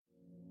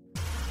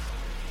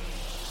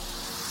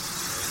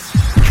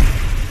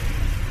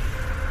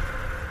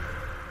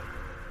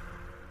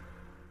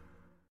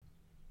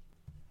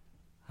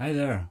Hi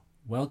there,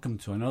 welcome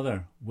to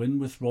another Win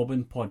with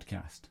Robin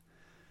podcast.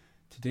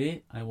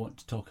 Today I want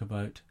to talk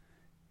about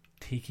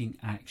taking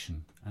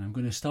action, and I'm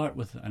going to start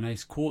with a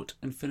nice quote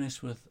and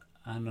finish with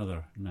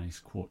another nice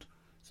quote.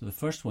 So the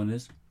first one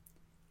is,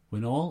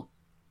 when all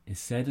is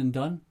said and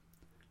done,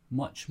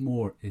 much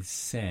more is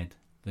said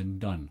than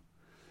done.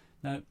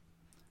 Now,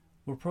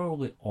 we're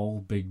probably all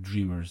big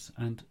dreamers,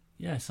 and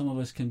yeah, some of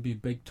us can be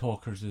big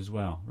talkers as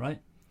well, right?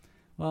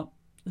 Well,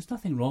 there's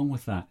nothing wrong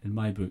with that in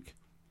my book.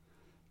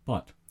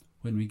 But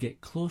when we get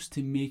close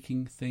to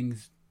making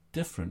things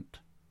different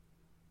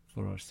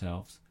for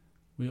ourselves,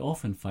 we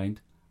often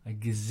find a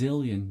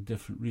gazillion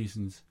different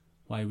reasons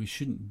why we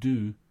shouldn't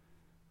do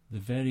the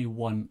very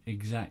one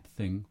exact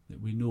thing that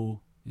we know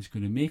is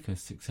going to make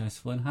us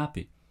successful and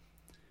happy.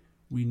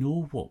 We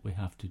know what we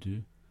have to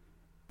do,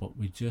 but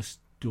we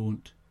just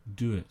don't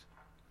do it.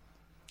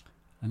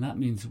 And that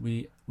means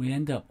we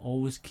end up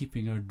always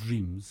keeping our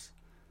dreams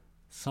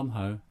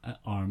somehow at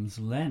arm's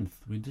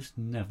length. We just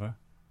never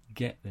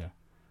get there.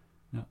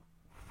 Now,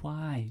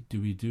 why do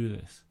we do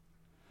this?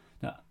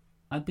 Now,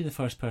 I'd be the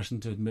first person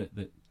to admit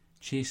that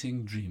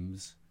chasing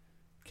dreams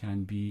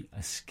can be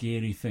a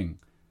scary thing.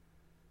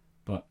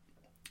 But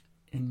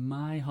in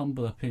my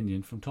humble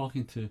opinion, from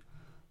talking to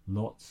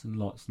lots and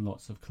lots and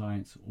lots of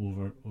clients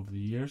over the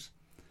years,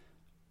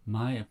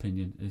 my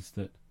opinion is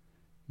that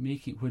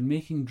when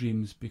making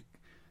dreams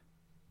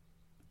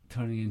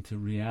turning into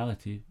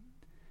reality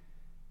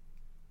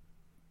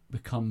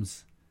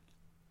becomes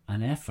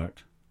an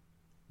effort,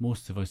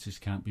 most of us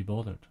just can't be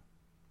bothered.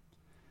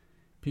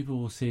 People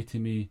will say to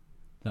me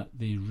that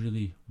they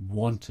really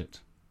want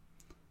it,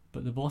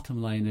 but the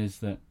bottom line is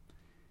that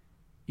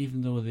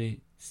even though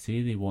they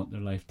say they want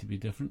their life to be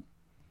different,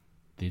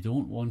 they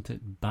don't want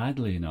it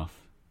badly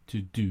enough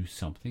to do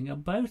something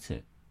about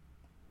it.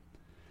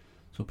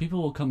 So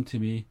people will come to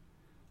me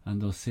and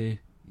they'll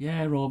say,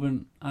 yeah,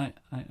 Robin, I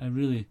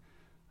really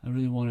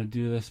want to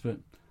do this, but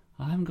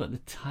I haven't got the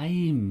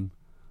time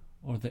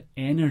or the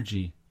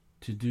energy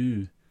to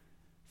do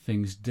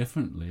things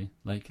differently,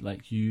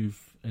 like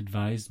you've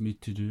advised me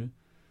to do,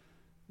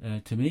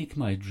 to make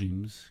my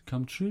dreams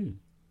come true.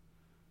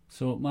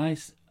 So my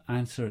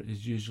answer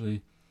is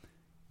usually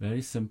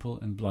very simple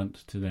and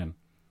blunt to them.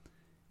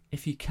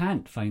 If you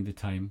can't find the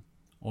time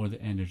or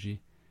the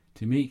energy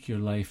to make your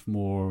life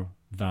more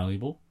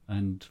valuable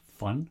and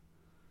fun,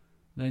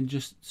 then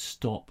just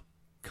stop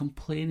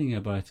complaining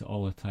about it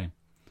all the time.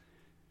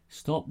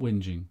 Stop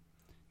whinging.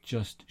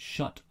 Just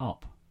shut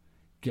up.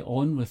 Get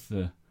on with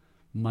the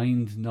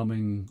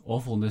mind-numbing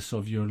awfulness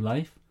of your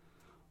life.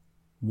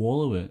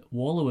 Wallow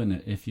in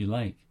it if you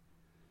like.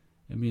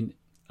 I mean,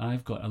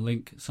 I've got a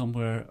link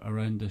somewhere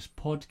around this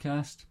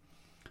podcast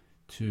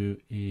to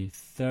a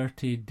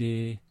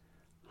 30-day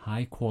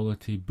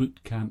high-quality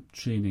bootcamp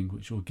training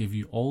which will give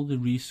you all the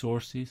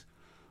resources,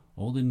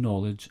 all the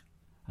knowledge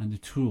and the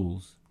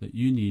tools that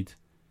you need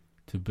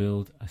to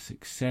build a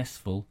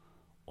successful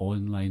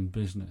online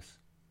business.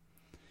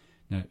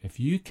 Now, if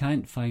you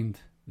can't find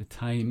the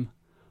time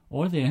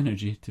or the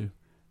energy to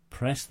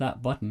press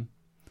that button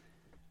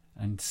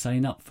and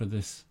sign up for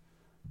this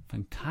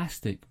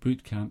fantastic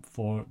bootcamp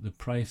for the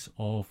price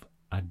of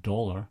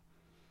 $1,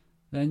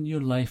 then your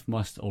life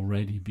must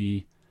already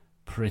be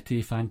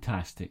pretty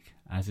fantastic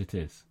as it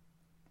is.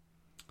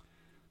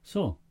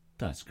 So,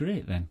 that's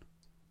great then.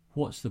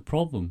 What's the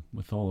problem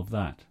with all of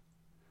that?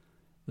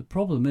 The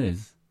problem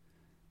is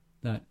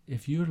that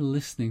if you're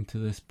listening to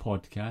this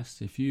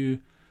podcast, if you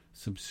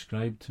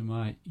subscribe to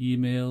my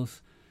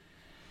emails,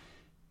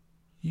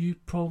 you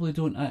probably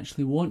don't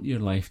actually want your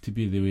life to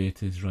be the way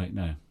it is right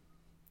now.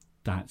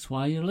 That's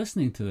why you're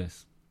listening to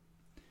this.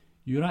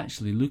 You're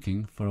actually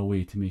looking for a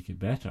way to make it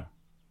better.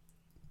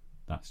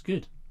 That's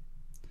good.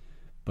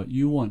 But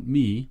you want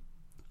me,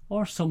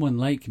 or someone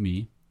like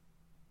me,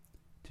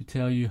 to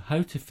tell you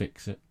how to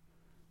fix it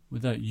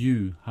without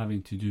you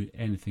having to do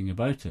anything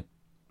about it.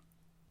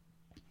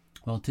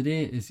 Well,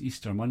 today is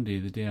Easter Monday,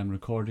 the day I'm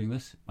recording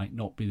this. It might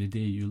not be the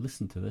day you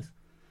listen to this,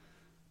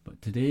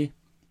 but today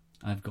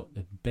I've got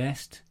the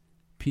best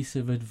piece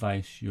of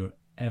advice you're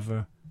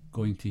ever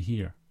going to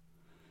hear.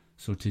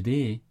 So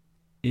today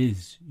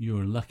is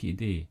your lucky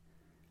day.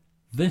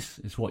 This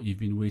is what you've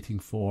been waiting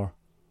for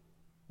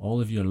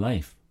all of your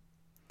life.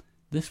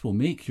 This will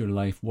make your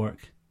life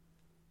work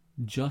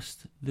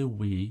just the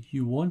way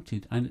you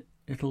wanted, and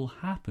it'll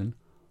happen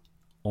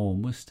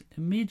almost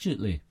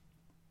immediately.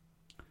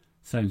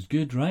 Sounds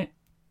good, right?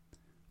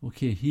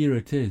 Okay, here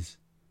it is.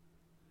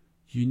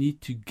 You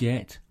need to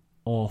get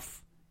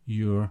off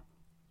your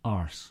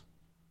arse.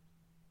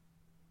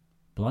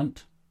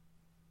 Blunt?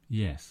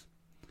 Yes.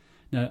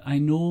 Now, I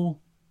know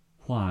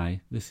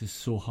why this is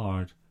so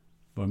hard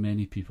for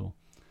many people.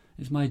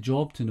 It's my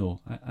job to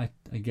know. I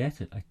get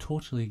it. I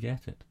totally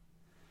get it.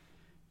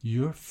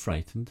 You're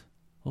frightened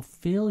of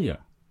failure.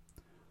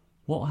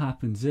 What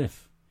happens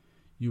if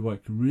you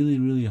work really,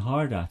 really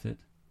hard at it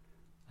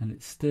and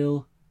it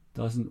still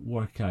doesn't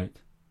work out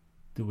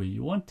the way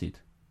you wanted?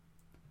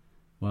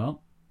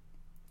 Well,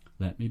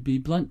 let me be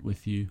blunt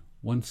with you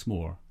once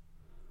more,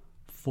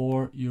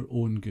 for your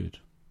own good.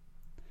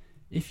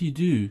 If you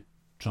do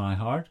try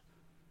hard,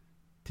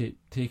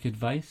 take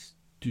advice,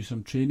 do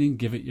some training,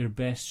 give it your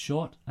best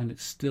shot, and it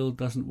still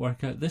doesn't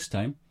work out this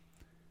time,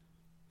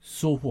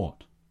 so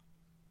what?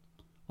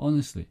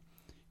 Honestly,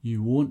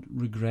 you won't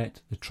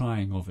regret the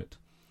trying of it,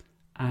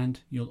 and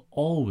you'll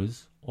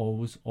always,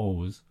 always,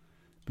 always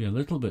be a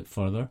little bit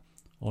further,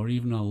 or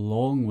even a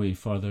long way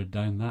further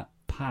down that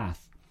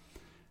path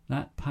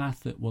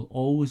that will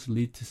always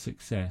lead to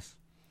success,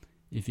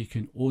 if you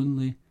can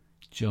only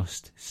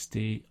just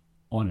stay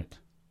on it.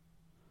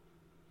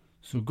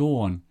 So go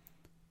on,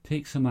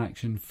 take some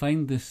action,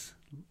 find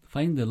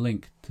the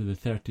link to the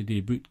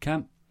 30-day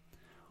bootcamp,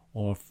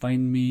 or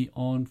find me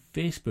on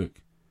Facebook.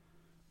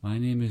 My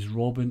name is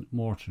Robin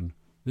Morton.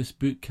 This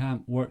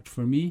bootcamp worked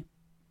for me.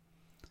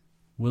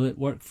 Will it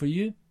work for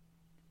you?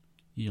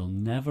 You'll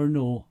never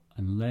know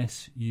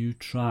unless you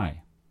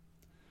try.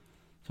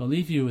 So I'll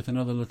leave you with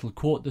another little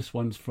quote. This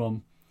one's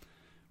from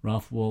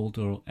Ralph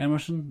Waldo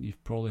Emerson.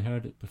 You've probably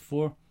heard it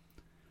before.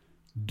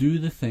 Do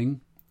the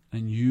thing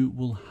and you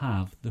will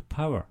have the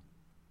power.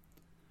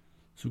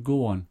 So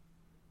go on,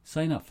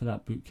 sign up for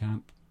that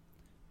bootcamp,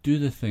 do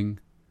the thing,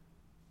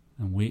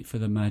 and wait for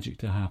the magic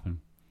to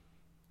happen.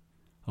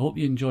 I hope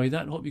you enjoyed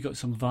that. I hope you got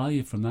some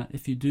value from that.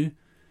 If you do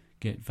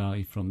get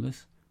value from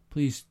this,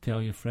 please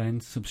tell your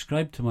friends.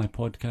 Subscribe to my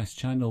podcast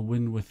channel,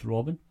 Win with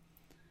Robin.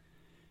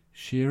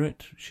 Share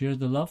it, share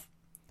the love,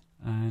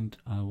 and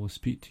I will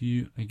speak to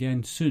you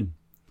again soon.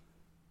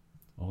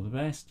 All the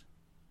best.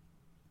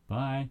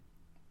 Bye.